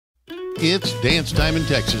It's Dance Time in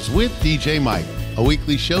Texas with DJ Mike, a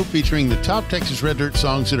weekly show featuring the top Texas Red Dirt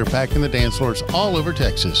songs that are packing the dance floors all over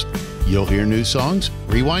Texas. You'll hear new songs,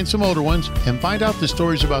 rewind some older ones, and find out the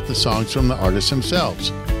stories about the songs from the artists themselves.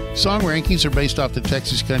 Song rankings are based off the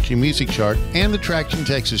Texas Country Music Chart and the Traction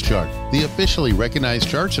Texas Chart, the officially recognized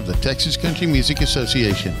charts of the Texas Country Music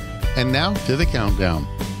Association. And now to the countdown.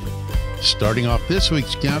 Starting off this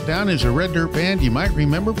week's countdown is a Red Dirt band you might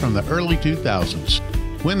remember from the early 2000s.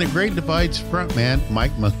 When the Great Divide's frontman,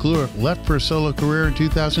 Mike McClure, left for a solo career in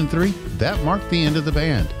 2003, that marked the end of the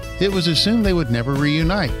band. It was assumed they would never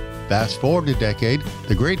reunite. Fast forward a decade,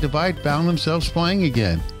 the Great Divide found themselves playing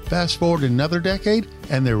again. Fast forward another decade,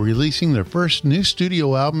 and they're releasing their first new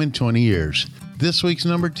studio album in 20 years. This week's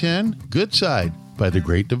number 10, Good Side by the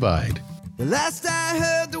Great Divide. The last I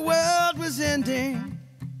heard, the world was ending,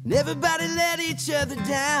 and everybody let each other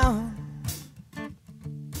down.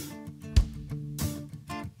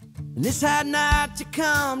 And this had not to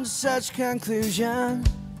come to such conclusion,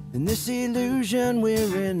 in this illusion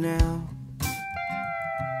we're in now.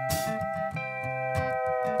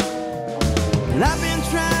 And I've been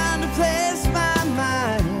trying to place my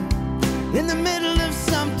mind in the middle of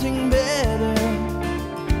something better.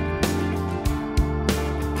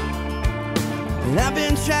 And I've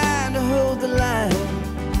been trying to hold the line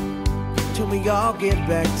till we all get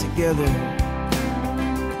back together.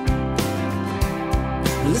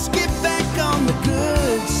 Let's get back on the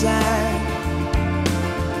good side.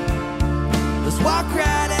 Let's walk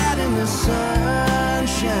right out in the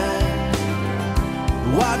sunshine.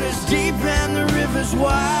 The water's deep and the river's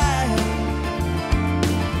wide.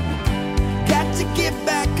 Got to get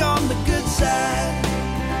back on the good side.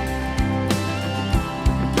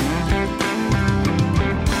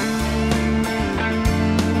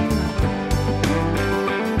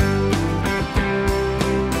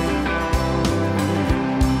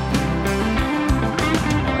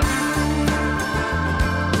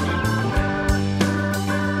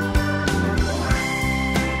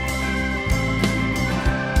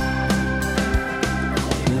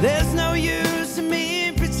 There's no use in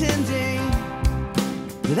me pretending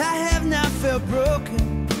that I have not felt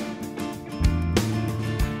broken.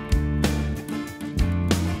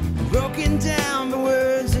 Broken down by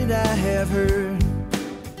words that I have heard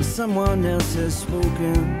that someone else has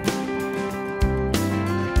spoken.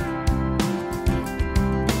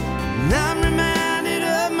 And I'm reminded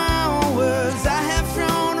of my own words I have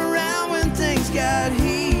thrown around when things got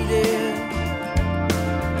heated.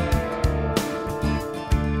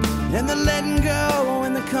 And the letting go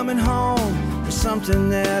and the coming home for something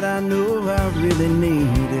that I knew I really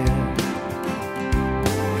needed.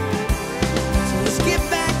 So let's get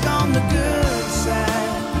back on the good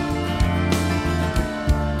side.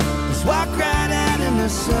 Let's walk right out in the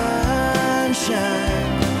sunshine.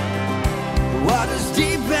 The water's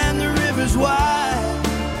deep and the river's wide.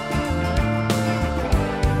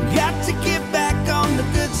 Got to get back on the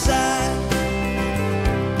good side.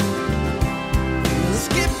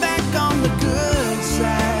 On the good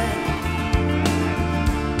side.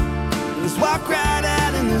 Let's walk right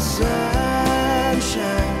out in the sunshine.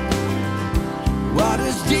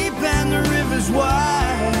 Water's deep and the river's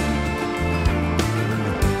wide.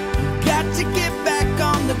 Got to get back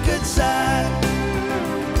on the good side.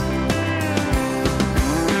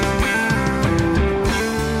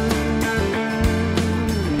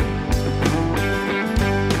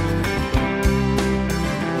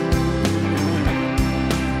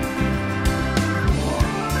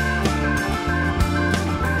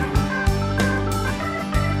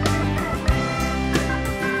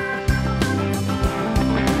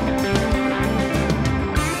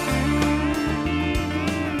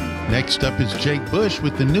 Next up is Jake Bush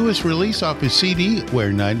with the newest release off his CD,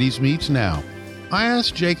 Where 90s Meets Now. I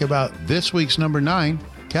asked Jake about this week's number 9,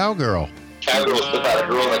 Cowgirl. Cowgirl's about a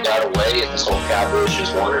girl that got away, and this old cowgirl's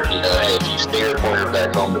just wondering, hey, if you stay her, point her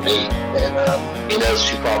back home to me, and he knows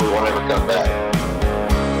she probably won't ever come back.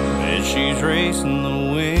 And she's racing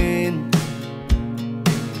the wind,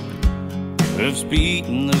 hoofs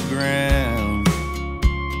beating the ground,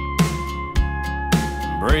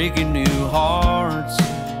 breaking new hearts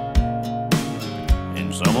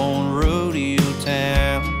in some old rodeo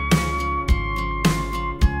town.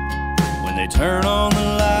 When they turn on the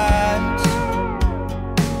lights,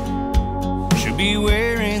 she'll be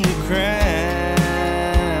wearing the crown.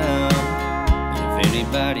 If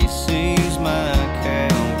anybody sees my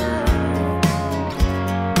cowgirl,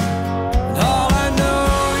 and all I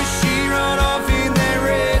know is she run off in that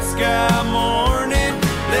red sky morning,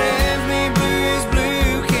 left me blue as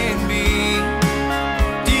blue can be.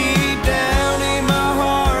 Deep down in my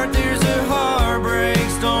heart there's a heartbreak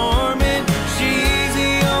storming.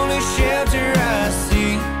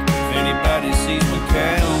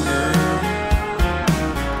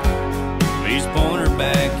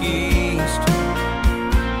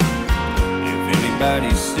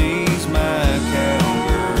 sees my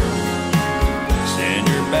cowgirl, send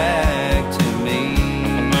her back to me.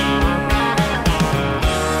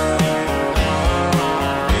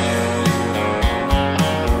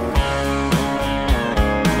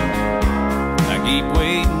 I keep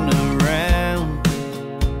waiting around,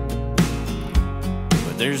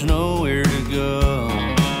 but there's nowhere to go.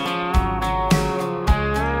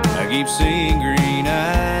 I keep seeing green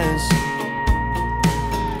eyes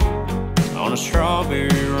on a strawberry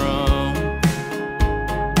rum.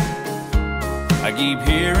 I keep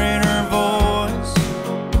hearing her voice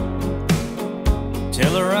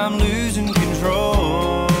tell her I'm losing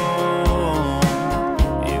control.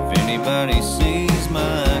 If anybody sees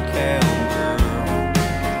my cowgirl,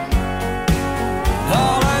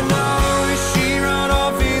 all I know is she run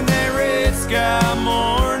off in that red sky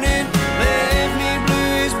morning, left me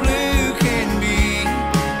blue as blue can be.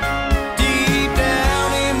 Deep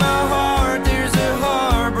down in my heart there's a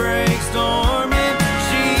heartbreak storming.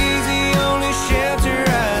 She's the only shelter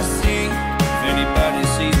I see. If anybody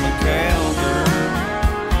sees my cowgirl,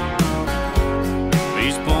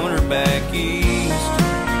 please point her back east.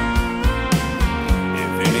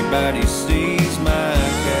 If anybody sees my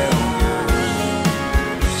cowgirl,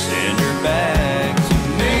 send her back to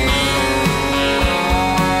me.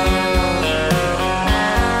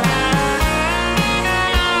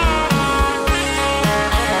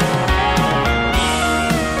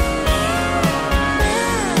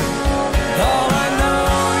 All I know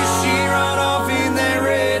is she run off in that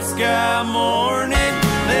red sky morning,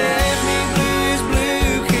 left me blue as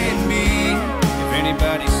blue can be. If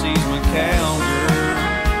anybody sees my cowgirl,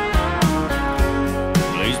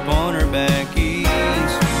 please point her back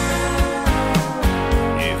east.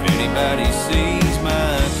 If anybody sees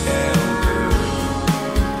my cowgirl,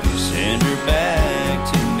 send her back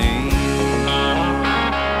to me.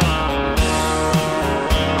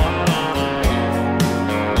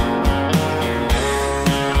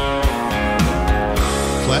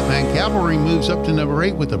 Flatman Cavalry moves up to number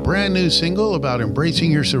 8 with a brand new single about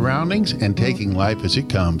embracing your surroundings and taking life as it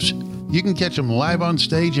comes. You can catch them live on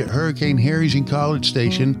stage at Hurricane Harry's in College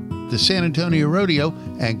Station, the San Antonio Rodeo,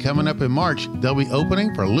 and coming up in March, they'll be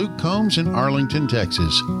opening for Luke Combs in Arlington,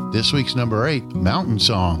 Texas. This week's number 8, Mountain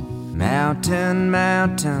Song. Mountain,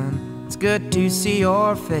 mountain, it's good to see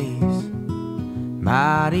your face.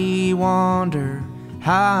 Mighty wonder,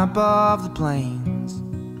 high above the plains.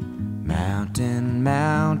 Mountain,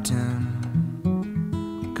 mountain,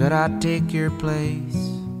 could I take your place?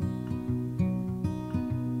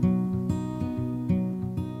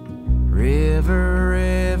 River,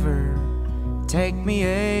 river, take me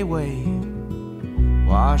away.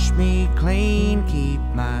 Wash me clean, keep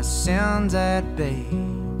my sins at bay.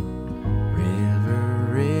 River,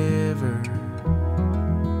 river,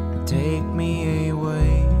 take me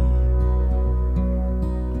away.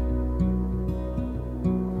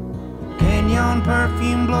 Canyon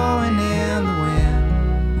perfume blowing in the wind.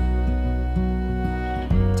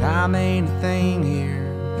 Time ain't a thing here,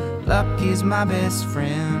 luck is my best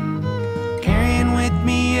friend. Carrying with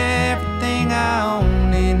me everything I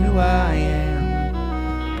own and who I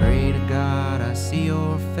am. Pray to God I see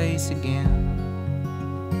your face again.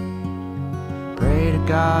 Pray to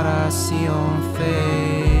God I see your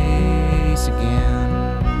face again.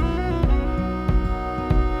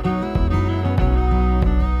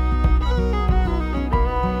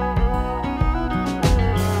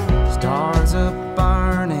 Stars up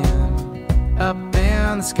burning up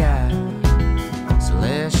in the sky.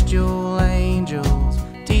 Celestial angels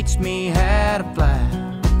teach me how to fly.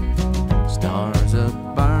 Stars up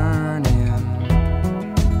burning,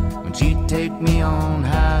 won't you take me on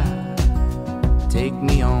high? Take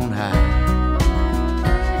me on high.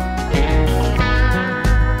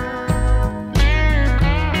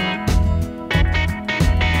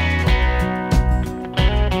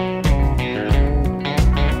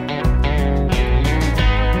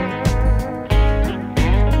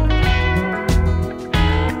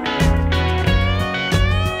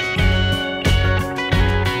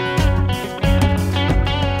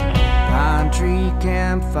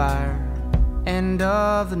 Campfire, end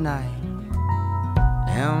of the night.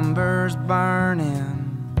 Embers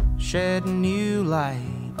burning, shedding new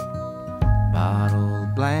light.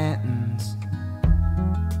 Bottled Blantons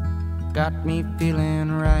got me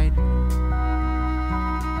feeling right.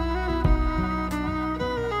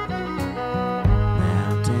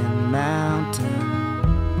 Mountain,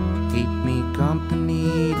 mountain, keep me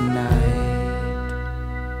company tonight.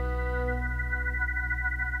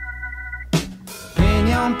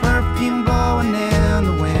 Perfume blowing in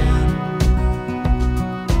the wind.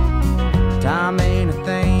 Time ain't a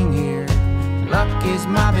thing here, luck is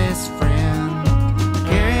my best best friend,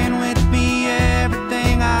 carrying with me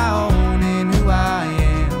everything I own and who I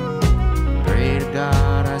am. Pray to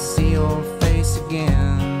God I see your face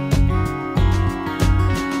again.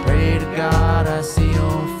 Pray to God I see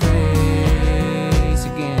your face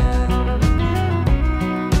again.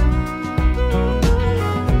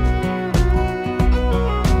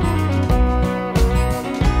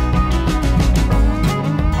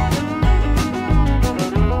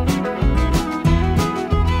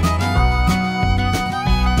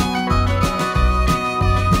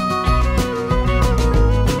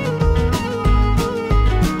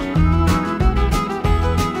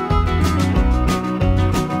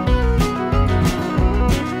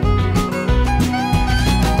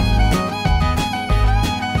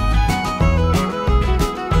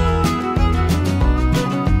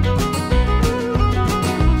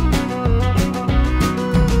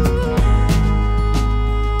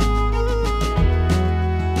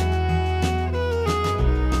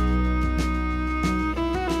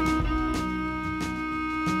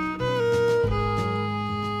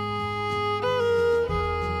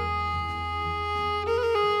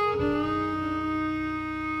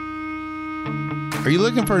 Are you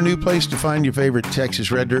looking for a new place to find your favorite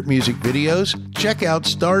Texas Red Dirt music videos? Check out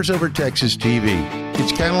Stars Over Texas TV.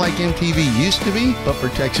 It's kind of like MTV used to be, but for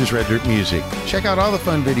Texas Red Dirt music. Check out all the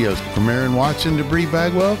fun videos from Aaron Watson to Bree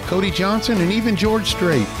Bagwell, Cody Johnson, and even George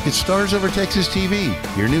Strait. It's Stars Over Texas TV,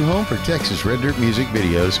 your new home for Texas Red Dirt music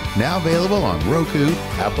videos, now available on Roku,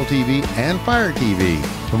 Apple TV, and Fire TV.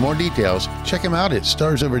 For more details, check them out at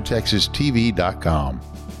starsovertexastv.com.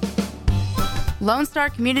 Lone Star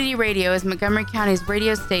Community Radio is Montgomery County's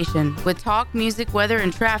radio station with talk, music, weather,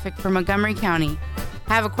 and traffic for Montgomery County.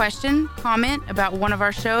 Have a question, comment about one of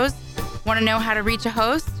our shows? Want to know how to reach a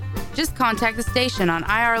host? Just contact the station on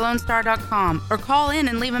irlonestar.com or call in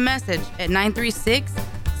and leave a message at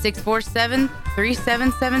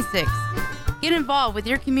 936-647-3776. Get involved with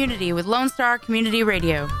your community with Lone Star Community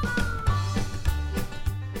Radio.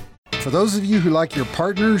 For those of you who like your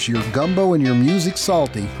partners, your gumbo, and your music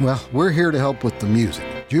salty, well, we're here to help with the music.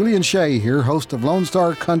 Julian Shea here, host of Lone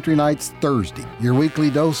Star Country Nights Thursday, your weekly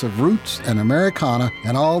dose of roots and Americana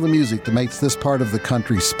and all the music that makes this part of the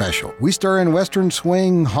country special. We stir in Western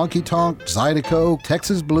swing, honky-tonk, Zydeco,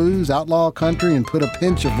 Texas blues, outlaw country, and put a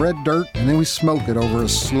pinch of red dirt, and then we smoke it over a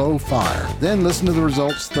slow fire. Then listen to the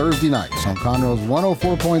results Thursday nights on Conroe's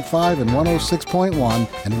 104.5 and 106.1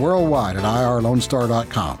 and worldwide at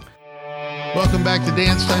irlonestar.com. Welcome back to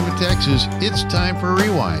Dance Time in Texas. It's time for a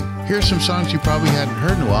rewind. Here's some songs you probably hadn't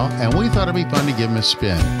heard in a while, and we thought it'd be fun to give them a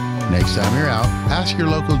spin. Next time you're out, ask your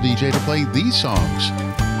local DJ to play these songs.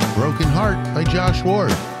 Broken Heart by Josh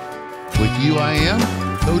Ward. With You I Am,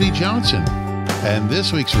 Cody Johnson. And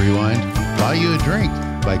this week's rewind, Buy You a Drink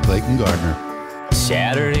by Clayton Gardner.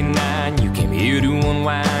 Saturday night, you came here to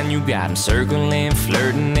unwind. You got him circling,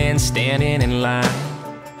 flirting, and standing in line.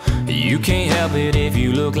 You can't help it if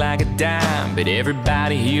you look like a dime, but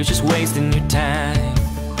everybody here's just wasting your time.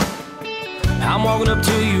 I'm walking up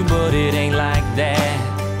to you, but it ain't like that.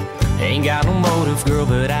 Ain't got no motive, girl,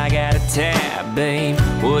 but I got a tab, babe.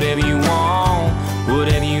 Whatever you want,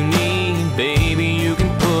 whatever you need, baby, you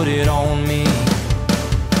can put it on me.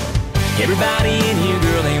 Everybody in here,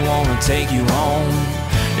 girl, they wanna take you home.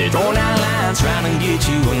 They're throwing out lines, trying to get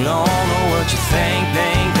you alone. Know what you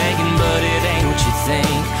thinking, but it ain't what you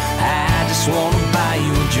think. I just wanna buy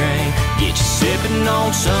you a drink, get you sipping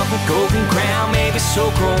on something, Coke and Crown, maybe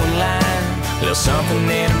SoCro and lime. Little something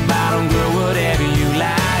in a bottle, girl, whatever you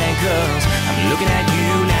like. Cause I'm looking at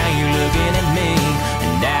you, now you're looking at me,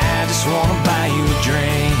 and I just wanna buy you a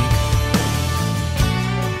drink.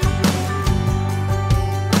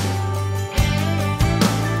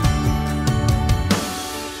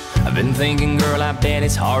 I've been thinking, girl, I bet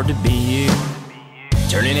it's hard to be you.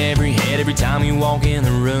 Turning every head every time you walk in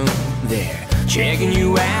the room. They're checking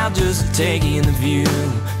you out just to take in the view.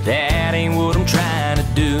 That ain't what I'm trying to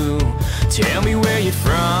do. Tell me where you're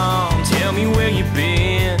from, tell me where you've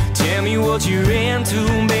been, tell me what you're into,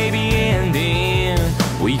 baby, and then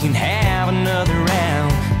we can have another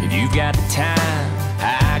round. If you've got the time,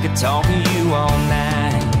 I could talk to you all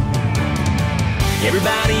night.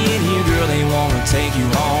 Everybody in here, girl, they wanna take you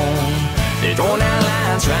home. They're throwing out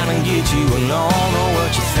lines, trying to get you alone. Know what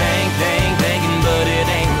you thinking, but it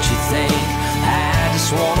ain't what you think. I just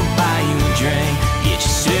wanna buy you a drink, get you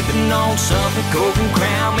sipping on something, Coke and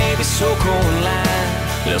Crown, maybe SoCro and lime.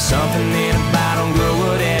 Little something in a bottle, girl,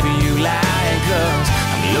 whatever you like. Cause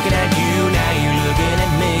I'm looking at you, now you're looking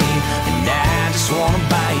at me, and I just wanna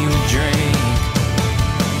buy you a drink.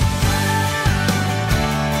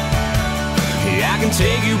 I can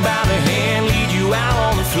take you by the hand, lead you out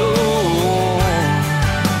on the floor.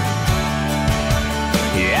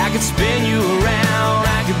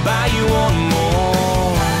 buy you one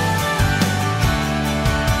more.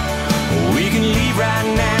 We can leave right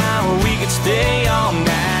now, or we could stay all night.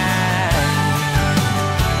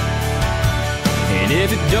 And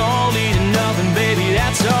if it don't lead to nothing, baby,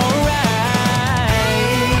 that's alright.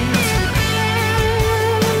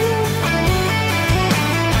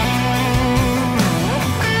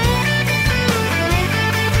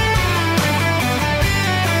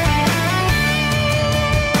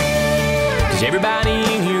 Everybody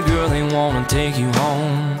in here, girl, they wanna take you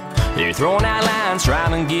home. They're throwing out lines,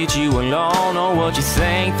 trying to get you alone. Know what you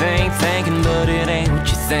thinking, but it ain't what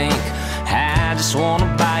you think. I just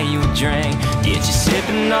wanna buy you a drink, get you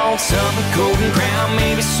sipping on something cold and crown,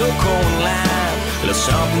 maybe so cold and lime. A little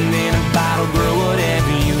something in a bottle, girl,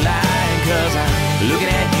 whatever you like. Cause I'm looking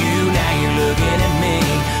at you, now you're looking at me,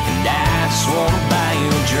 and I just wanna buy you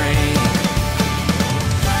a drink.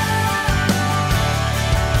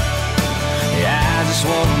 I just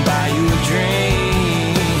wanna buy you a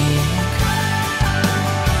drink.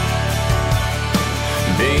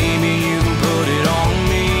 Baby, you can put it on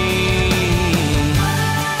me.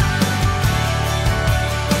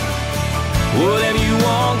 Whatever you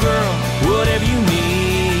want, girl, whatever you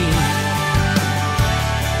need.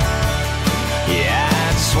 Yeah,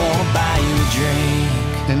 I just wanna buy you a drink.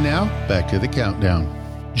 And now, back to the countdown.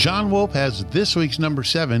 John Wolfe has this week's number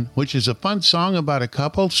 7, which is a fun song about a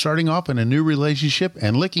couple starting off in a new relationship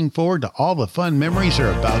and looking forward to all the fun memories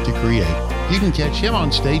they're about to create. You can catch him on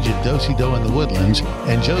stage at Do-Si-Do in the Woodlands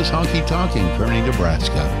and Joe's Honky Tonk in Kearney,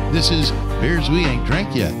 Nebraska. This is Beers We Ain't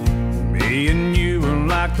Drank Yet. Me and you are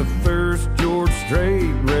like the first George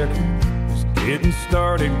Strait record. Just getting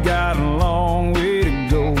started, got a long way to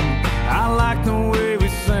go. I like the way we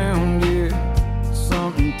sound, yeah.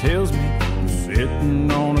 Something tells me sitting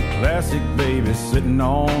on a classic, baby, sitting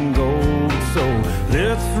on gold. So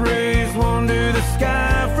let's raise one to the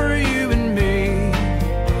sky for you and me.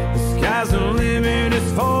 The sky's the limit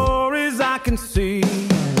as far as I can see.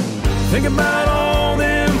 Think about all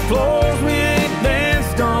them floors we ain't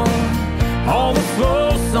danced on, all the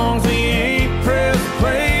slow songs we ain't pressed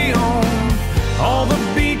play on, all the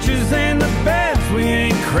beaches and the beds we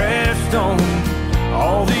ain't crashed on,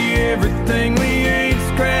 all the everything we ain't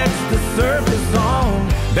scratched the surface on.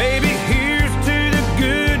 Baby, here's to the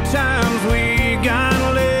good times we got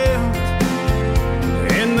left,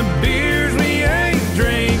 and the beers we ain't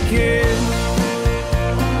drank yet.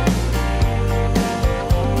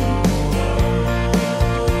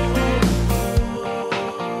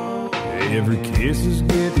 Every kiss is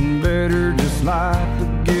getting better, just like the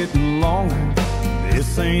getting longer.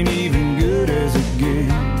 This ain't even good as it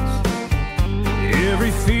gets.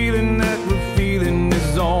 Every feeling that we're feeling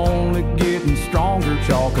is only getting stronger.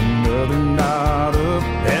 Chalk another night up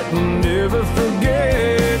that we'll never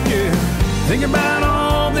forget, yeah. Think about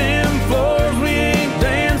all them floors we ain't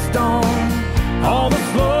danced on, all the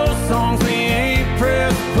slow songs we ain't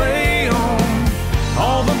pressed play on,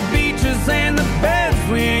 all the beaches and the beds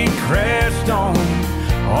we ain't crashed on,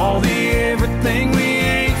 all the everything we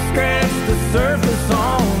ain't scratched the surface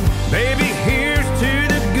on. Baby, here's to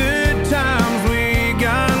the good times we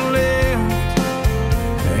got left,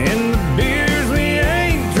 and the beers we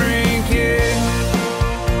ain't drink yet.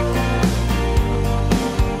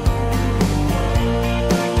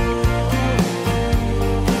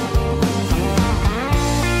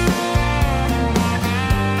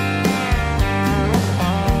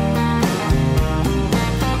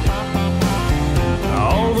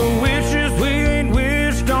 All the wishes we ain't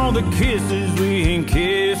wished, all the kisses we ain't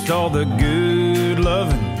kissed, all the good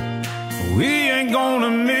loving we ain't gonna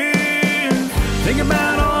miss. Think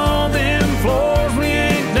about all them floors we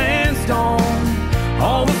ain't danced on,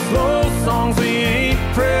 all the slow songs we ain't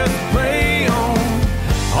pressed play on,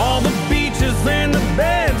 all the beaches and the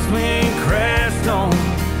beds we ain't crashed on,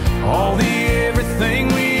 all the everything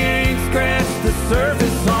we ain't scratched the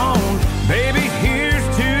surface on. Baby, here's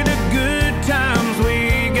to the good times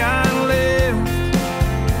we got left,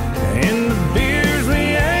 and the beers we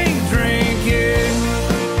ain't drink yet.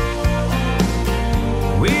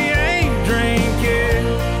 We ain't drink yet.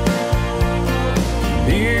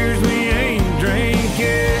 Beers we ain't drink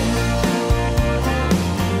yet.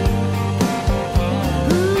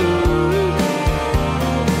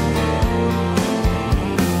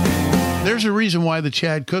 There's a reason why the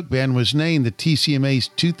Chad Cook Band was named the TCMA's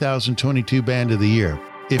 2022 Band of the Year.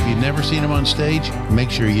 If you've never seen them on stage, make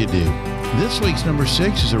sure you do. This week's number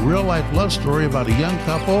 6 is a real-life love story about a young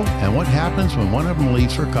couple and what happens when one of them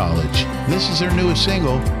leaves for college. This is their newest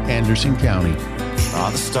single, Anderson County. All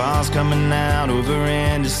the stars coming out over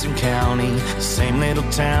Anderson County, the same little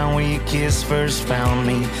town where your kiss first found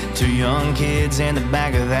me. 2 young kids in the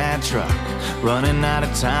back of that truck, running out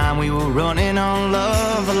of time, we were running on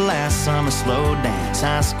love. The last summer slow dance,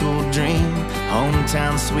 high school dream,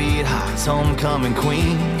 hometown sweethearts, homecoming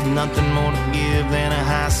queen. Nothing more to give than a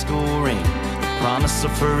high school ring, promise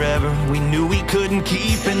of forever we knew we couldn't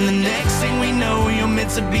keep. And the next thing we know, your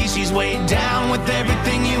Mitsubishi's weighed down with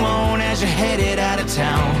everything you own as you're headed out of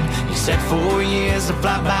town. You said 4 years to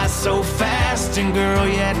fly by so fast, and girl,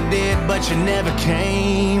 yeah, it did, but you never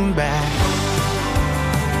came back.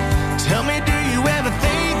 Tell me, do you ever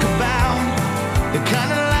think about the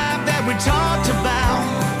kind of life that we talked about?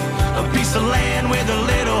 A piece of land with a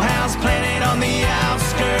little house planted on the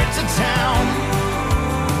outskirts of town.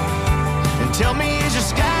 Tell me, is your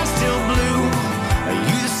sky still blue? Are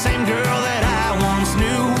you the same girl that I once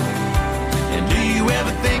knew? And do you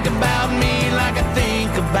ever think about me like I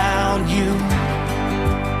think about you?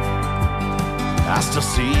 I still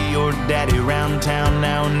see your daddy around town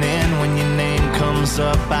now and then. When your name comes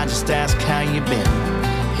up, I just ask how you been.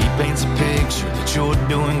 He paints a picture that you're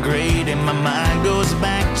doing great, and my mind goes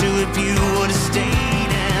back to if you would have stayed.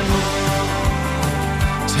 And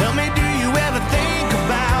tell me, do you ever think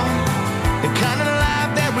about the kind of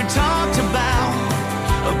life that we talked about?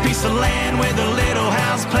 A piece of land with a little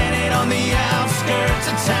house planted on the outskirts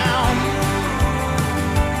of town.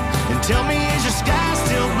 And tell me, is your sky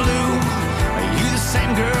still blue? Are you the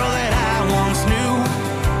same girl that I once knew?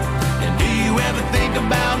 And do you ever think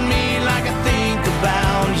about me like I think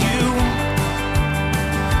about you?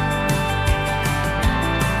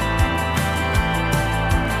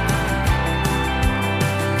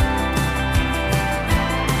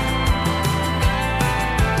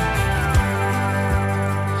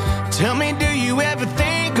 Tell me, do you ever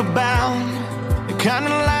think about the kind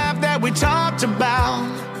of life that we talked about?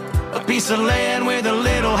 A piece of land with a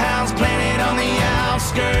little house planted on the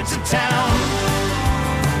outskirts of town.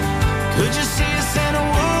 Could you see us in a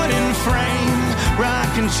wooden frame,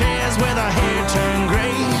 rocking chairs with our hair turned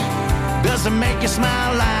gray? Does it make you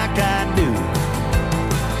smile like I do?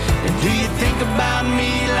 And do you think about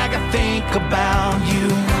me like I think about you?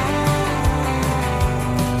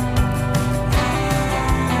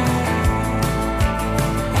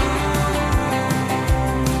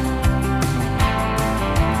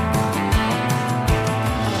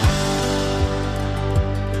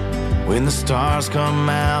 When the stars come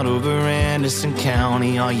out over Anderson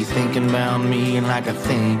County, are you thinking about me like I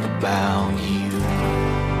think about you?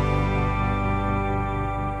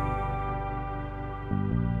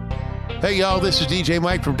 Hey y'all, this is DJ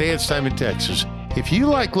Mike from Dance Time in Texas. If you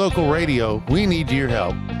like local radio, we need your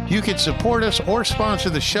help. You can support us or sponsor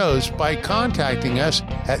the shows by contacting us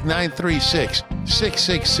at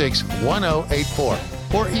 936-666-1084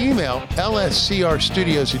 or email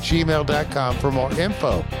lscrstudios@gmail.com for more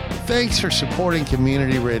info. Thanks for supporting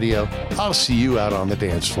community radio. I'll see you out on the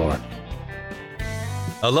dance floor.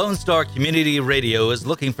 A Lone Star Community Radio is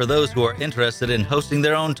looking for those who are interested in hosting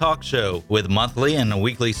their own talk show, with monthly and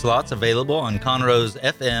weekly slots available on Conroe's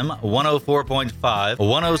FM 104.5,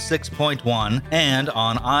 106.1, and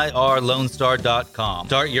on irlonestar.com.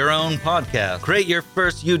 Start your own podcast, create your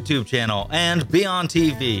first YouTube channel, and be on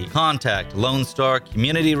TV. Contact Lone Star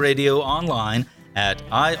Community Radio online at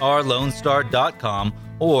irlonestar.com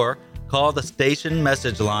or call the station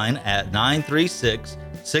message line at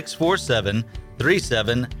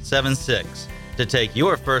 936-647-3776 to take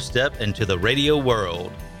your first step into the radio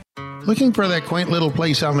world. Looking for that quaint little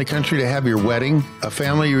place out in the country to have your wedding, a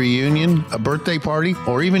family reunion, a birthday party,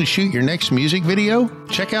 or even shoot your next music video?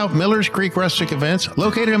 Check out Millers Creek Rustic Events,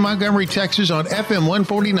 located in Montgomery, Texas on FM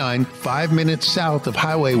 149, 5 minutes south of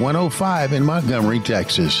Highway 105 in Montgomery,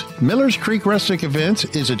 Texas. Millers Creek Rustic Events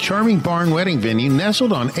is a charming barn wedding venue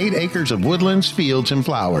nestled on 8 acres of woodlands, fields, and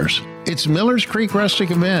flowers. It's Millers Creek Rustic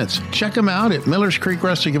Events. Check them out at Millers Creek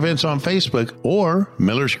Rustic Events on Facebook or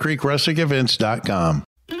MillersCreekRusticEvents.com.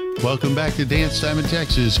 Welcome back to Dance Time in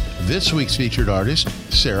Texas. This week's featured artist,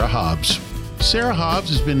 Sarah Hobbs. Sarah Hobbs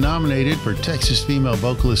has been nominated for Texas Female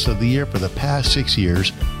Vocalist of the Year for the past 6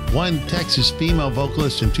 years, won Texas Female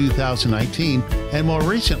Vocalist in 2019, and more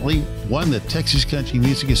recently won the Texas Country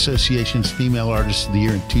Music Association's Female Artist of the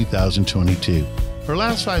Year in 2022. Her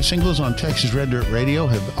last 5 singles on Texas Red Dirt Radio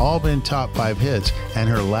have all been top 5 hits, and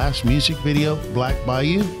her last music video, Black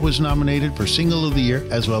Bayou, was nominated for Single of the Year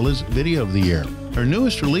as well as Video of the Year. Her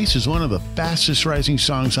newest release is one of the fastest rising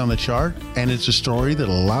songs on the chart, and it's a story that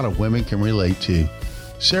a lot of women can relate to.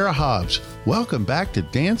 Sarah Hobbs, welcome back to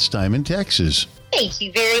Dance Time in Texas. Thank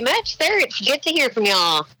you very much, sir. It's good to hear from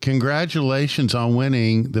y'all. Congratulations on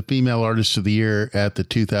winning the Female Artist of the Year at the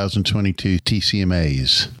 2022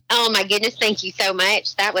 TCMAs. Oh my goodness, thank you so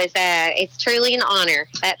much. That was it's truly an honor,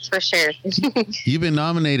 that's for sure. You've been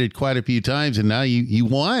nominated quite a few times, and now you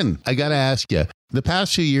won. I got to ask you, the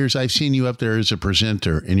past few years I've seen you up there as a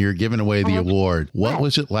presenter, and you're giving away the award. What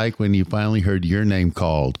was it like when you finally heard your name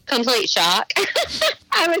called? Complete shock.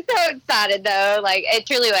 I was so excited, though. Like, it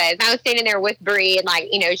truly was. I was standing there with Bree, and, like,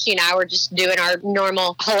 you know, she and I were just doing our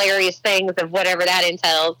normal hilarious things of whatever that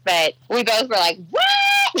entails. But we both were like,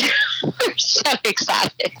 what? We're so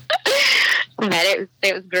excited. But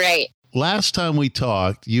it was great. Last time we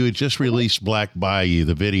talked, you had just released Black Bayou,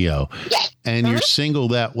 the video. Yes. And your single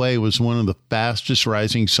That Way was one of the fastest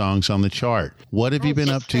rising songs on the chart. What have you been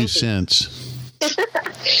up to since?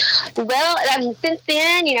 Well, since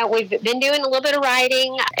then, you know, we've been doing a little bit of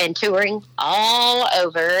writing and touring all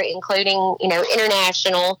over, including, you know,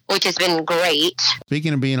 international, which has been great.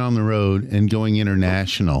 Speaking of being on the road and going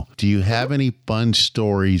international, do you have any fun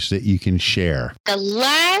stories that you can share? The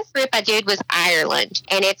last trip I did was Ireland,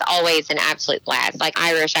 and it's always an absolute blast. Like,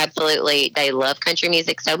 Irish, absolutely, they love country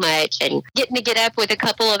music so much, and getting to get up with a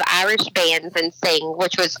couple of Irish bands and sing,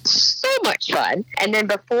 which was so much fun. And then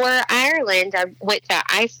before Ireland, I went to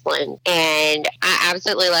Iceland, and I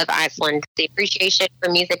absolutely love Iceland. The appreciation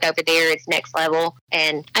for music over there is next level,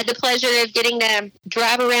 and I had the pleasure of getting to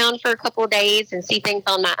drive around for a couple of days and see things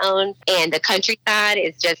on my own, and the countryside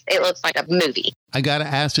is just, it looks like a movie. I got to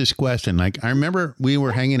ask this question. Like, I remember we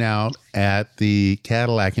were hanging out at the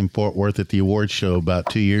Cadillac in Fort Worth at the awards show about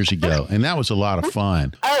 2 years ago, and that was a lot of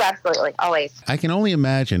fun. Oh, absolutely. Always. I can only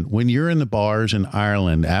imagine when you're in the bars in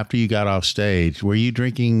Ireland after you got off stage, were you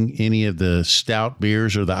drinking any of the stout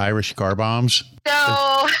beers or the Irish car bombs? So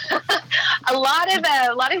a lot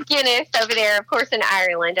of Guinness over there, of course, in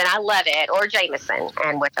Ireland, and I love it, or Jameson,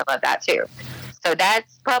 and which I love that too. So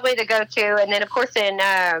that's probably the go-to. And then, of course, in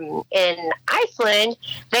Iceland,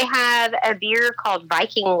 they have a beer called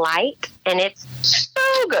Viking Light, and it's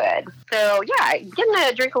so good. So, yeah, getting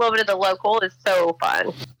to drink a little bit of the local is so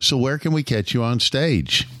fun. So where can we catch you on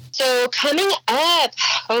stage? So coming up,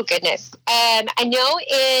 oh, goodness. I know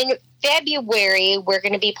in February, we're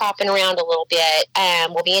going to be popping around a little bit.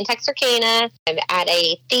 We'll be in Texarkana at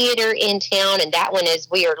a theater in town, and that one is,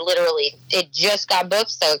 it just got booked,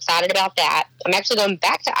 so excited about that. I'm actually going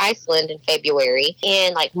back to Iceland in February.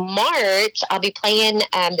 In like March, I'll be playing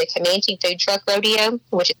the Comanche Food Truck Rodeo,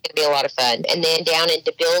 which is going to be a lot of fun. And then down in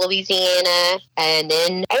DeVille, Louisiana. And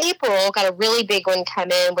then April, got a really big one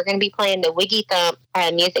coming. We're going to be playing the Wiggy Thump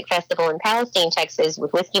Music Festival in Palestine, Texas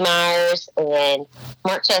with Whiskey Myers and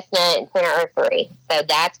Mark Chestnut and Tanner Earthery. So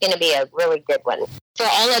that's going to be a really good one. For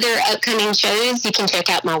all other upcoming shows, you can check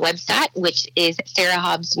out my website, which is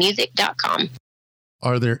sarahhobbsmusic.com.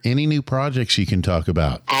 Are there any new projects you can talk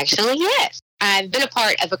about? Actually, yes. I've been a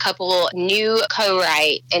part of a couple new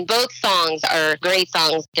co-write, and both songs are great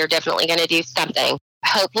songs. They're definitely going to do something.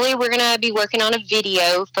 Hopefully, we're going to be working on a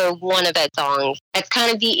video for one of the songs. That's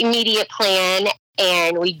kind of the immediate plan.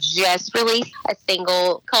 And we just released a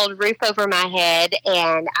single called Roof Over My Head,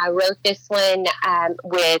 and I wrote this one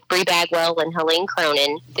with Bree Bagwell and Helene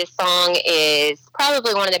Cronin. This song is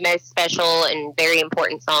probably one of the most special and very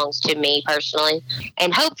important songs to me personally,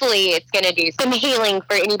 and hopefully it's going to do some healing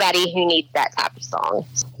for anybody who needs that type of song.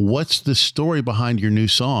 What's the story behind your new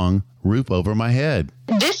song, Roof Over My Head?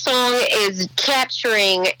 This song is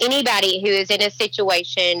capturing anybody who is in a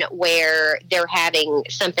situation where they're having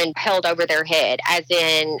something held over their head, as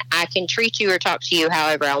in, I can treat you or talk to you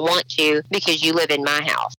however I want to because you live in my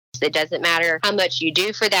house. It doesn't matter how much you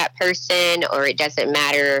do for that person, or it doesn't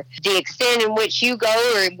matter the extent in which you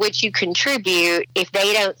go or which you contribute. If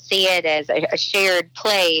they don't see it as a shared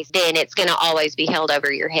place, then it's going to always be held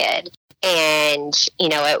over your head. And, you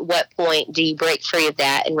know, at what point do you break free of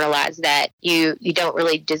that and realize that you don't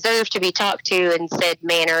really deserve to be talked to in said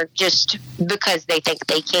manner just because they think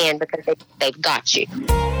they can, because they've got you.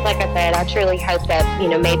 Like I said, I truly hope that, you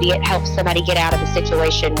know, maybe it helps somebody get out of a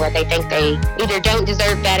situation where they think they either don't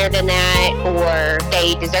deserve better than that, or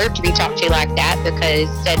they deserve to be talked to like that because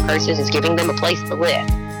said person is giving them a place to live.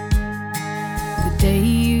 The day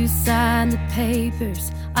you signed the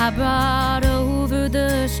papers, I brought over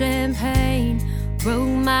the champagne, wrote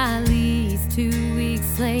my lease 2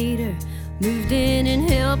 weeks later, moved in and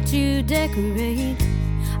helped you decorate.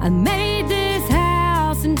 I made this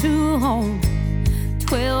house into a home,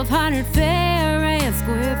 1,200 fair and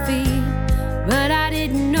square feet, but I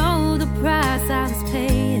didn't know the price I was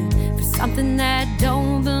paying for something that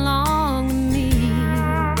don't belong to me.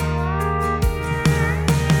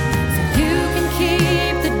 So you can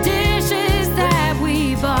keep the dishes that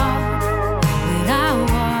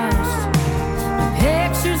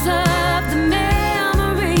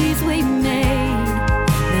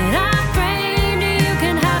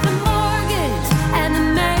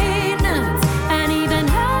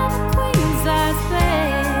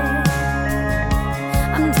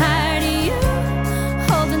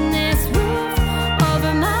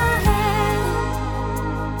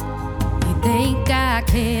think I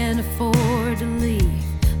can afford to leave,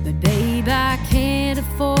 but babe, I can't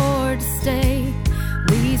afford to stay.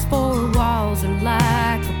 These four walls are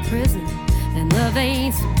like a prison, and love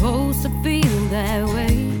ain't supposed to feel that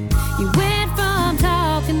way. You went from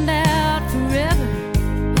talking about forever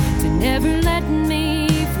to never letting me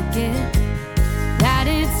forget that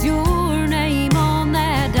it's your name on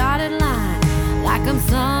that dotted line, like I'm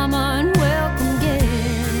some unwelcome guest.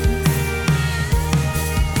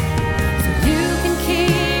 So you can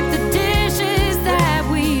keep the dishes that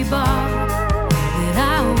we bought, that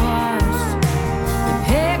I washed, the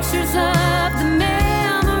pictures of the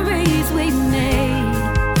memories we made,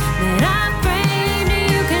 that I framed.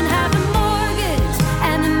 You can have the mortgage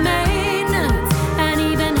and the maintenance, and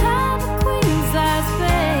even have a queen size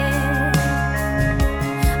bed.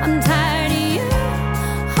 I'm tired of you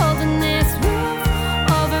holding this roof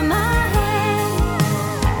over my head.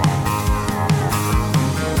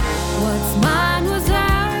 What's mine was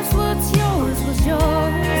ours, what's yours was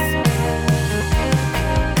yours.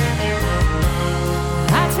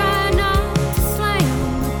 I try not to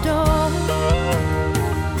slam the door,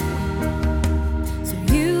 so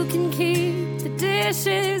you can keep the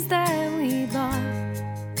dishes that we bought,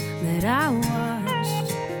 that I washed,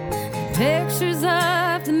 the pictures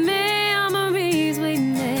of the memories we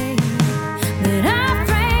made, that I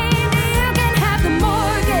framed. You can have the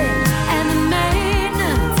mortgage and the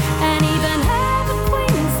maintenance, and even have a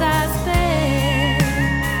queen size bed.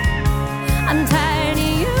 I'm tired of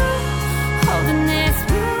you holding this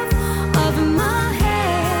roof over my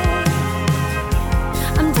head.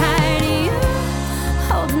 I'm tired of you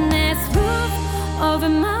holding this roof over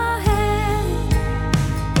my head.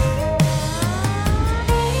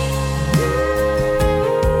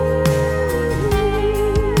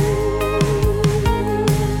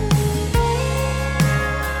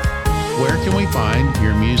 Where can we find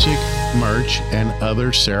your music, merch, and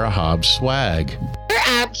other Sarah Hobbs swag? We're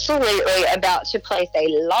absolutely about to place a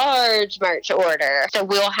large merch order. So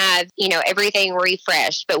we'll have, everything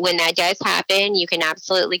refreshed. But when that does happen, you can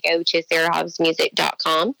absolutely go to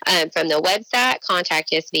sarahhobbsmusic.com. From the website,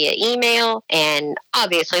 contact us via email. And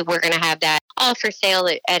obviously, we're going to have that all for sale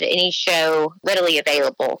at any show readily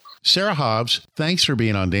available. Sarah Hobbs, thanks for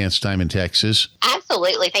being on Dance Time in Texas.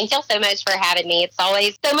 Absolutely. Thank y'all so much for having me. It's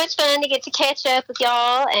always so much fun to get to catch up with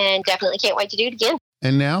y'all, and definitely can't wait to do it again.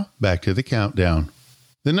 And now, back to the countdown.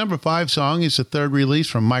 The number 5 song is the third release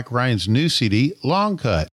from Mike Ryan's new CD, Long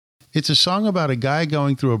Cut. It's a song about a guy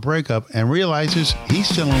going through a breakup and realizes he's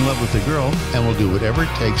still in love with the girl and will do whatever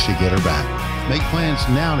it takes to get her back. Make plans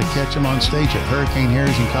now to catch him on stage at Hurricane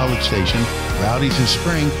Harry's in College Station, Rowdy's in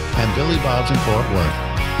Spring, and Billy Bob's in Fort Worth.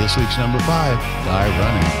 This week's number 5, Die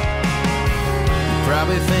Running.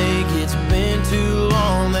 Probably think it's been too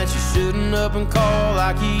long that you shouldn't up and call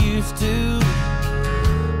like you used to.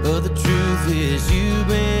 But the truth is you've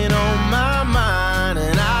been on my mind,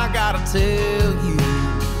 and I gotta tell you,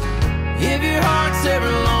 if your heart's ever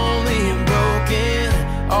lonely and broken,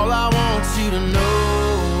 all I want you to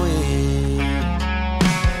know is,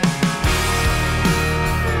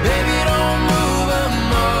 baby, don't move a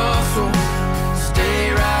muscle, stay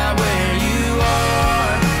right where you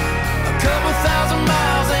are. A couple thousand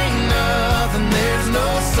miles ain't nothing, there's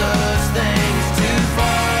no such thing as too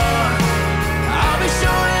far. I'll be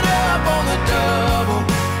showing up on the double,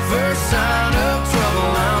 first sign of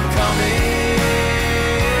trouble I'm coming,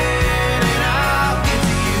 and I'll get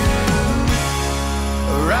to you,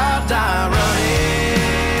 or I'll die running.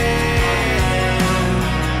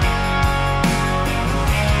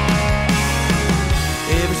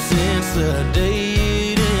 Ever since the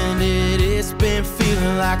day it ended, it's been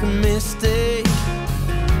feeling like a mistake.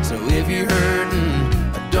 So if you're hurting,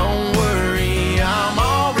 don't worry, I'm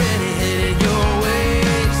already headed your way.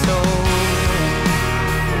 So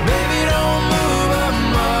baby, don't move a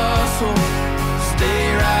muscle, stay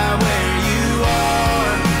right where you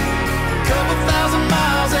are. A couple thousand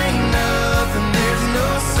miles ain't nothing, there's no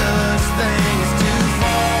such thing as too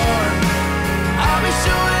far. I'll be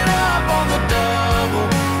showing up on the double,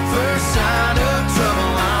 first sign of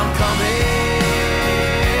trouble I'm coming,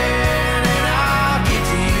 and I'll get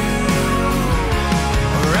to you,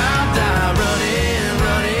 or I'll die running,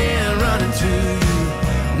 running, running to you.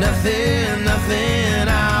 Nothing, nothing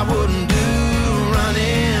I wouldn't do,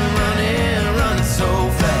 running, running, running so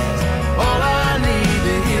fast. All I need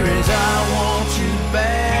to hear is I want you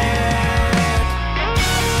back.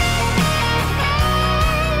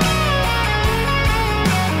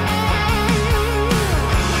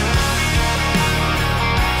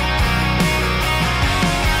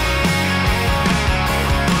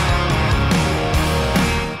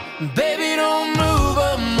 Baby, don't move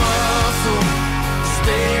a muscle,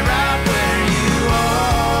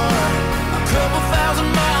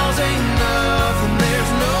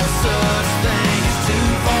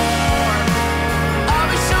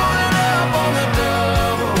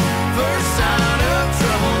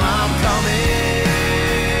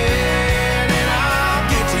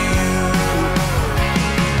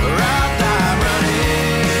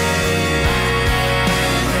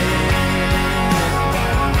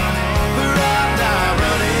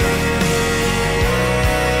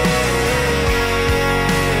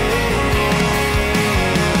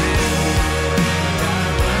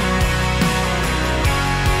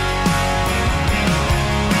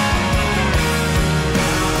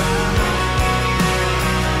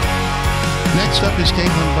 Next up is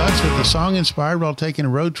Caitlin Butts with the song inspired while taking a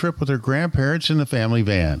road trip with her grandparents in the family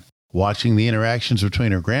van. Watching the interactions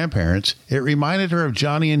between her grandparents, it reminded her of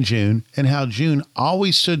Johnny and June and how June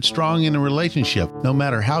always stood strong in a relationship, no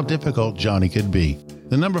matter how difficult Johnny could be.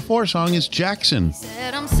 The number 4 song is Jackson.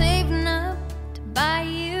 Said I'm saving up to buy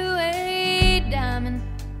you a diamond.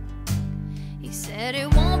 He said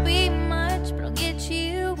it won't be much, but I'll get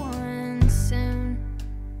you one soon.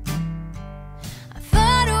 I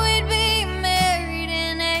thought we'd be married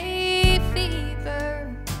in a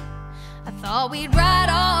fever. I thought we'd ride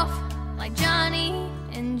off like Johnny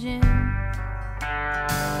and June.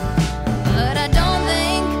 But I don't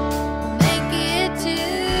think we'll make it to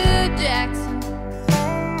Jackson.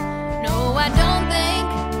 No, I don't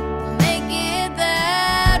think we'll make it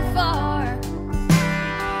that far.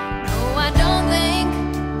 No, I don't think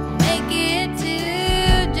we'll make it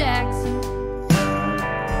to Jackson.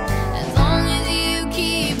 As long as you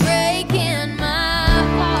keep breaking my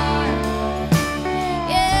heart.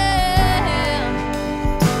 Yeah.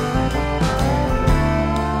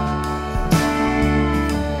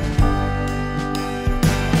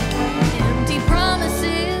 Empty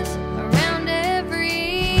promises around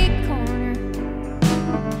every corner.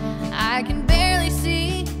 I can barely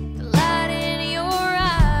see the light in your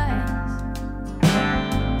eyes.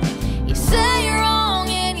 You say you're wrong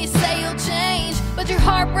and you say you'll change, but your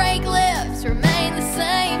heartbreak lips remain the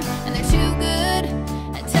same, and they're too good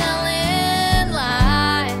at telling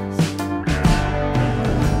lies.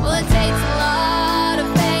 Well, it takes a lot of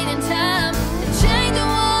pain and time to change a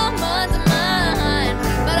woman's mind,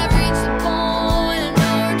 but I've reached the point of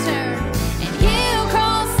no return, and you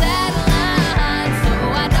cross that line. So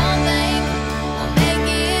I don't think I'll make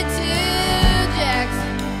it to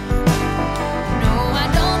Jackson. No, I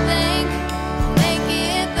don't think I'll make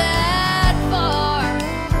it that far.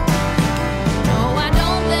 No, I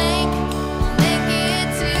don't think I'll make it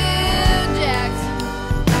to Jackson.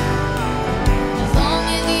 As long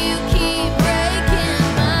as you keep breaking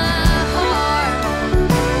my heart.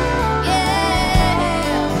 Yeah.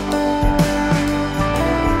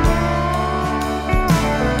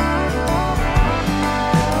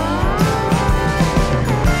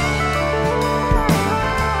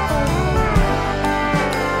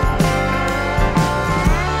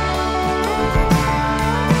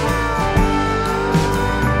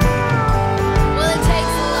 Well, it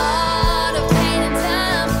takes a lot of pain and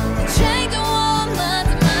time to change a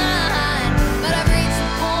woman's mind, but I've reached the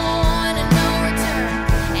point of no return,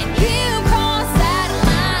 and you cross that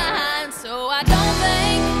line. So I don't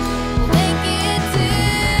think we'll make it to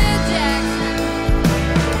Jackson.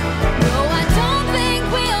 No, I don't think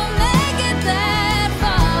we'll make it that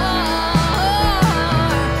far.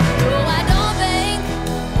 No, I don't think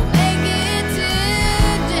we'll make it to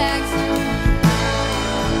Jackson.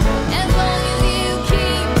 As long as you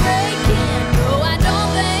keep breaking. No, I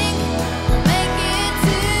don't think we'll make it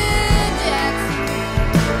to Jackson.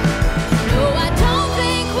 No, I don't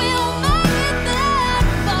think we'll make it that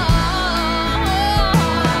far.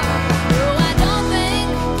 No, I don't think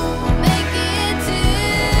we'll make it to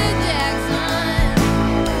Jackson.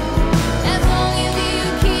 As long as you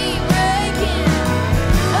keep breaking.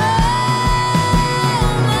 Oh,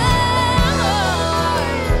 my heart.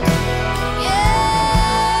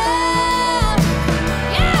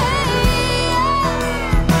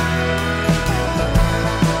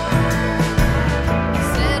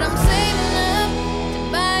 Said I'm saving up to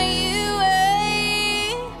buy you a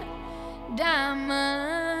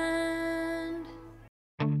diamond.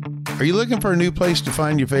 Are you looking for a new place to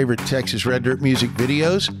find your favorite Texas Red Dirt music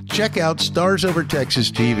videos? Check out Stars Over Texas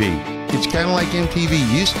TV. It's kind of like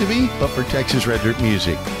MTV used to be, but for Texas Red Dirt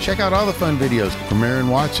music. Check out all the fun videos from Aaron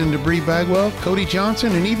Watson to Bree Bagwell, Cody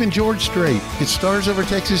Johnson, and even George Strait. It's Stars Over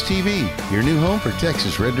Texas TV, your new home for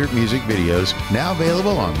Texas Red Dirt music videos, now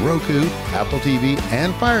available on Roku, Apple TV,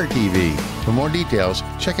 and Fire TV. For more details,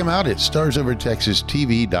 check them out at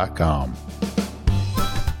starsovertexastv.com.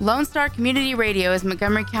 Lone Star Community Radio is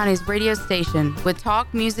Montgomery County's radio station with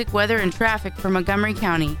talk, music, weather, and traffic for Montgomery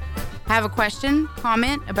County. Have a question,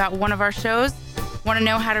 comment about one of our shows? Want to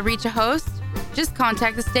know how to reach a host? Just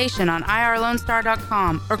contact the station on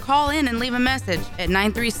irlonestar.com or call in and leave a message at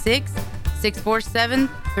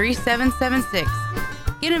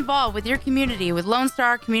 936-647-3776. Get involved with your community with Lone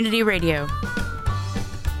Star Community Radio.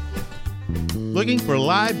 Looking for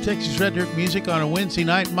live Texas Red Dirt music on a Wednesday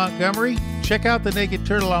night in Montgomery? Check out the Naked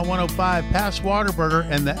Turtle on 105 past Whataburger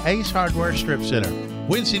and the Ace Hardware Strip Center.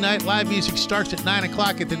 Wednesday night live music starts at 9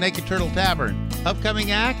 o'clock at the Naked Turtle Tavern.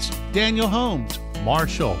 Upcoming acts, Daniel Holmes,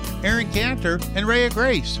 Marshall, Aaron Cantor, and Rhea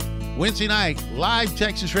Grace. Wednesday night, live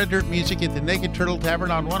Texas Red Dirt music at the Naked Turtle Tavern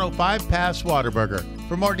on 105 past Whataburger.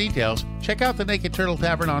 For more details, check out the Naked Turtle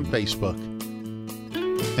Tavern on Facebook.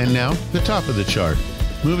 And now, the top of the chart.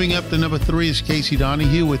 Moving up to number 3 is Casey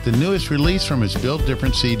Donahue with the newest release from his Built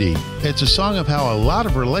Different CD. It's a song of how a lot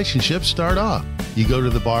of relationships start off. You go to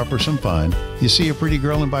the bar for some fun, you see a pretty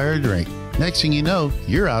girl and buy her a drink. Next thing you know,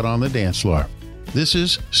 you're out on the dance floor. This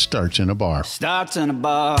is Starts in a Bar. Starts in a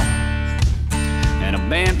bar, and a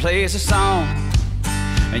band plays a song,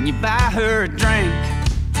 and you buy her a drink,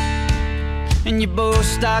 and you both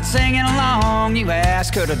start singing along. You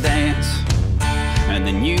ask her to dance, and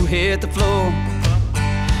then you hit the floor,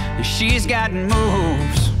 and she's got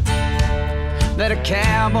moves that a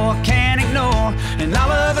cowboy can't ignore. And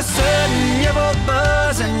all of a sudden you're both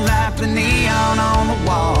buzzing like the neon on the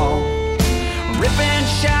wall, ripping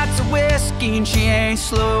shots of whiskey, and she ain't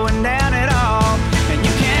slowing down at all. And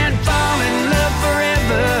you can't fall in love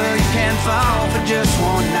forever, you can't fall for just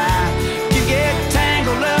one night. You get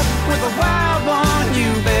tangled up with a wild one, you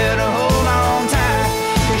better hold on tight,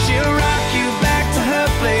 'cause she'll rock you back to her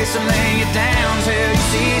place and lay you down till you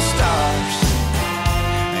see stars.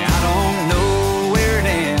 I don't know where it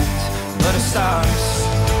ends, but it starts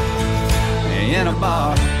in a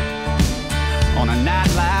bar. On a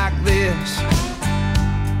night like this,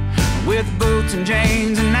 with boots and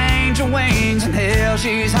jeans and angel wings, and hell,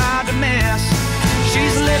 she's hard to miss.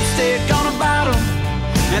 She's lipstick on a bottle,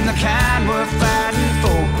 and the kind we're fighting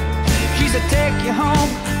for. She's a take you home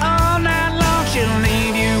all night long, she'll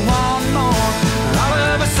leave you one more. And all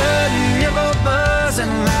of a sudden you're both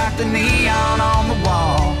buzzing like the neon on the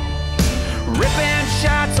wall, ripping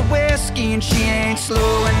shots of whiskey, and she ain't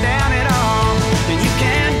slowing down at all. And you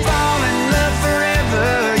can't fall in love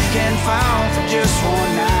forever, you can't fall for just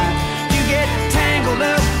one night. You get tangled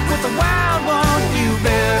up with a wild one, you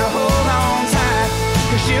better hold on tight,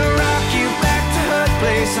 'cause she'll rock you back to her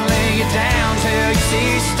place and lay you down till you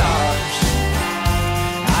see stars.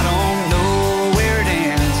 I don't know where it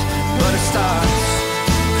ends, but it starts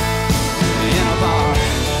in a bar.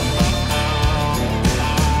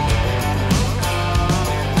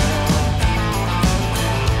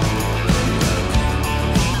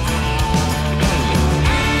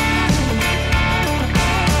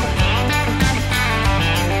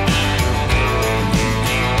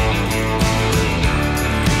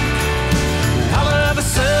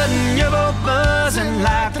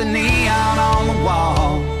 Like the neon on the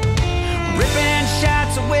wall, ripping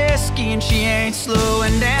shots of whiskey, and she ain't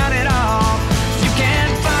slowing down at all. You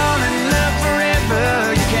can't fall in love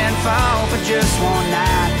forever, you can't fall for just one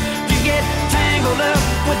night. You get tangled up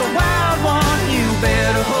with a wild one, you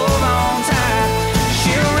better hold on tight.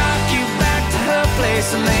 She'll rock you back to her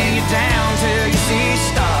place and lay you down till you see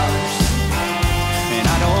stars. And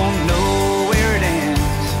I don't know where it ends,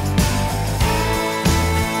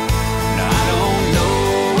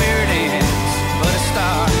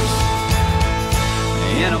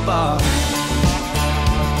 in a bar.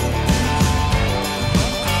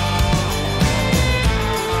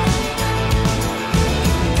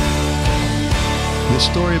 The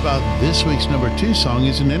story about this week's number 2 song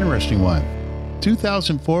is an interesting one.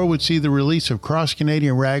 2004 would see the release of Cross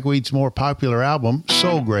Canadian Ragweed's more popular album,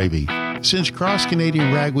 Soul Gravy. Since Cross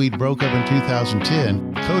Canadian Ragweed broke up in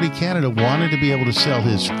 2010, Cody Canada wanted to be able to sell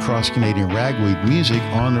his Cross Canadian Ragweed music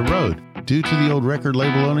on the road. Due to the old record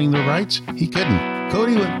label owning the rights, he couldn't.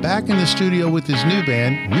 Cody went back in the studio with his new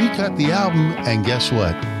band, recut the album, and guess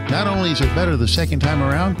what? Not only is it better the second time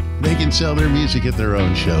around, they can sell their music at their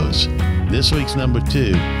own shows. This week's number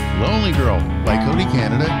 2, Lonely Girl by Cody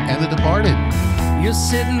Canada and The Departed. You're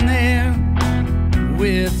sitting there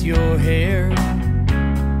with your hair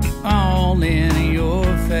all in your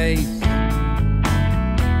face.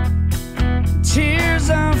 Tears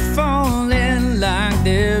are falling like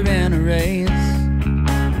they're in a race.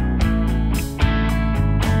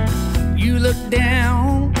 You look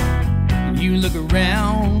down, you look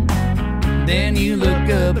around, then you look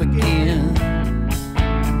up again.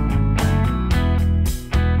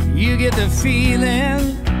 You get the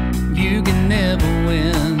feeling you can never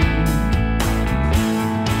win.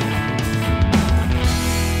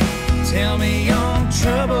 Tell me your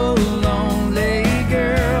trouble, lonely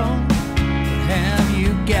girl, what have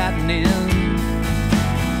you gotten in?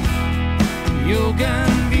 You're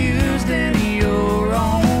confused in your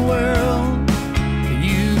own world.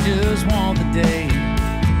 You just want the day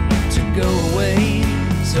to go away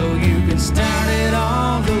so you can start it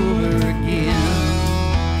all over again.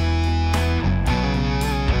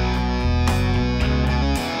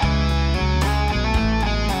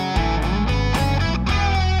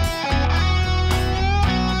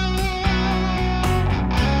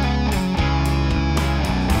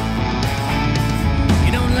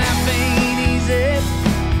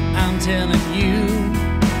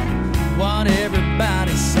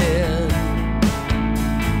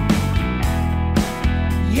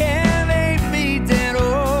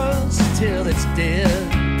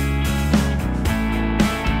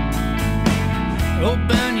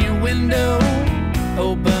 Open your window,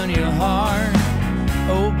 open your heart,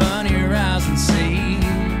 open your eyes and see.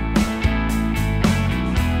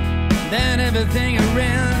 Then everything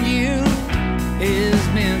around you is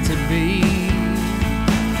meant to be.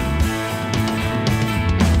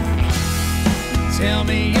 Tell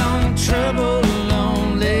me, young, troubled,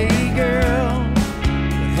 lonely girl,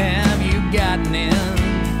 what have you gotten in?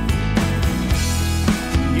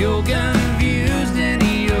 You're confused in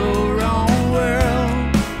your own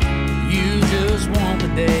world. You just want the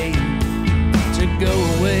day to go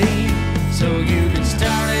away so you can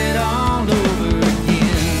start it all over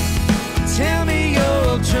again. Tell me,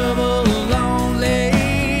 your troubled, lonely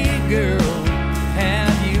girl,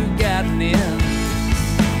 have you gotten in?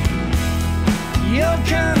 You're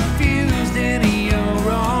confused in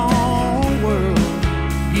your own world.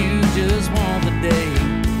 You just want the day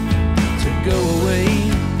to go away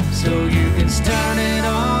so you can start it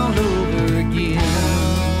all over again.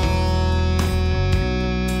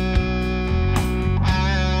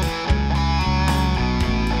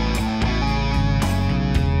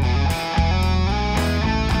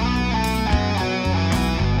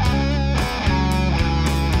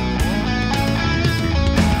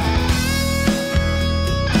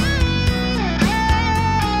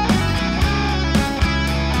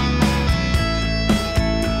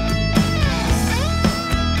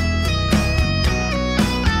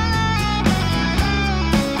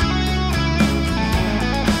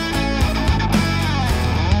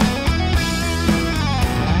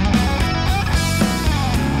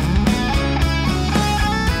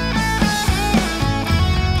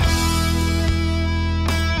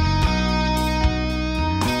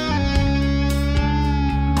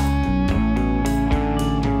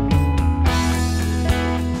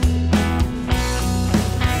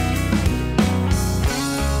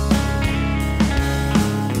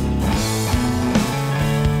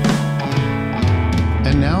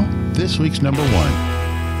 This week's number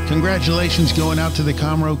one. Congratulations going out to the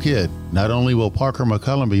Comro Kid. Not only will Parker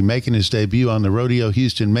McCullum be making his debut on the Rodeo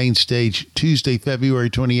Houston main stage Tuesday, February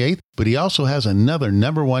 28th, but he also has another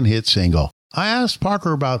number one hit single. I asked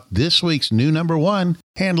Parker about this week's new number one,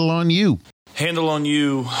 Handle on You. Handle on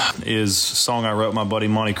You is a song I wrote with my buddy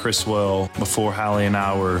Monty Criswell before Hallie and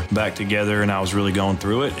I were back together, and I was really going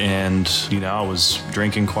through it. And, you know, I was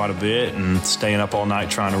drinking quite a bit and staying up all night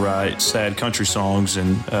trying to write sad country songs.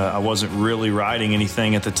 And I wasn't really writing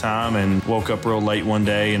anything at the time, and woke up real late one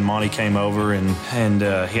day, and Monty came over and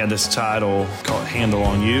he had this title called Handle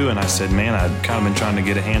on You. And I said, man, I'd kind of been trying to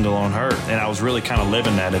get a handle on her. And I was really kind of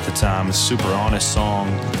living that at the time. It's a super honest song.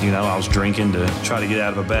 You know, I was drinking to try to get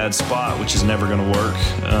out of a bad spot, which is never going to work,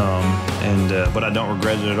 but I don't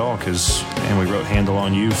regret it at all, because we wrote Handle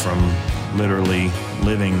on You from literally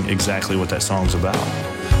living exactly what that song's about.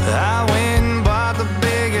 I went and bought the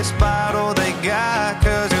biggest bottle they got,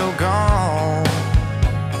 'cause you're gone.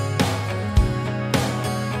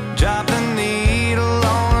 Dropped the needle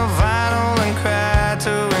on a vinyl and cried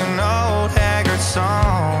to an old haggard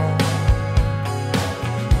song.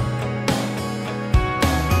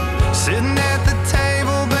 Sitting at the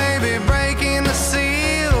table, baby, breaking the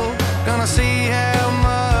seal. Gonna see how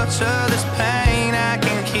much of this pain I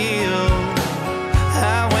can kill.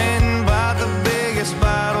 I went and bought the biggest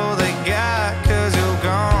bottle they got, 'cause you're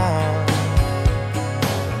gone.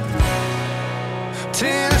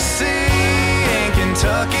 Tennessee and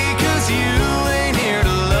Kentucky, 'cause you ain't here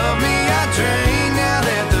to love me. I drink now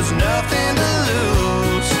that there's nothing to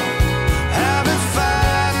lose. I've been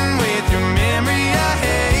fighting with your memory. I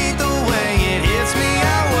hate the way it hits me.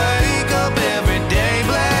 I wake up every day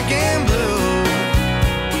black and blue.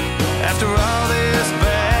 After all this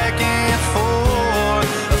back and forth,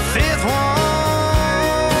 a fifth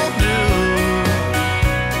won't do.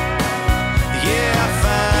 Yeah, I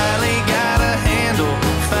finally got a handle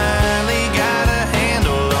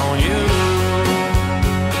on you.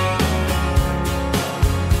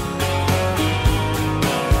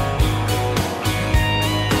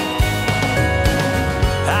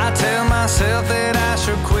 I tell myself that I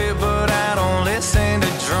should quit, but I don't listen to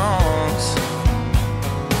drunks.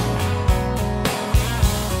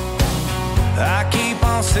 I keep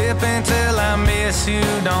on sipping till I miss you,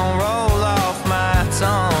 don't roll off my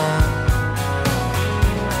tongue.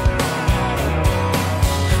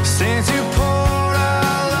 Since you poured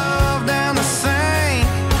our love down the sink,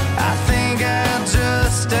 I think I'll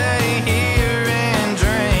just stay here and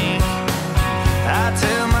drink. I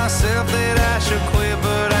tell myself that I should quit,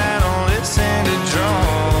 but I don't listen to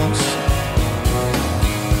drunks.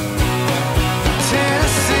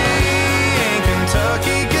 Tennessee and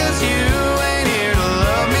Kentucky, 'cause you ain't here to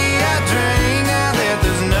love me. I drink now that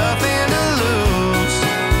there's nothing to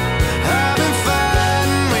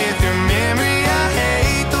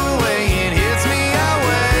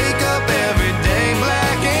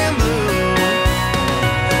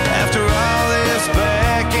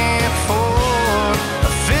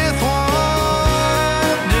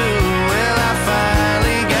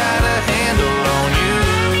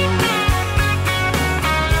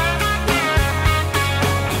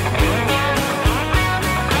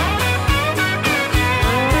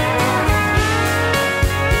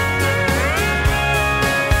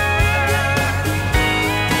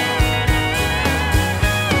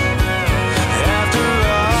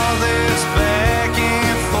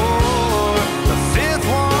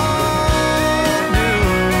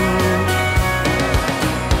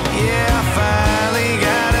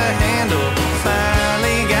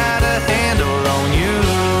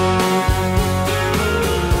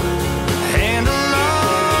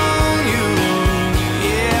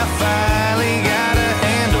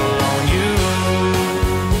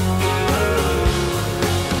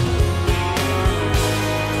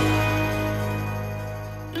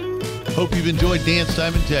Dance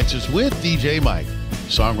Time in Texas with DJ Mike.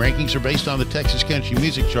 Song rankings are based on the Texas Country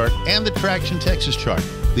Music Chart and the Traction Texas Chart,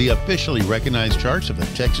 the officially recognized charts of the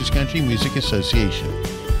Texas Country Music Association.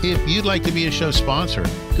 If you'd like to be a show sponsor,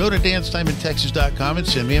 go to dancetimeintexas.com and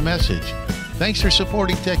send me a message. Thanks for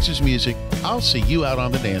supporting Texas music. I'll see you out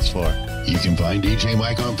on the dance floor. You can find DJ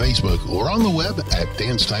Mike on Facebook or on the web at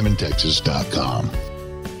dancetimeintexas.com.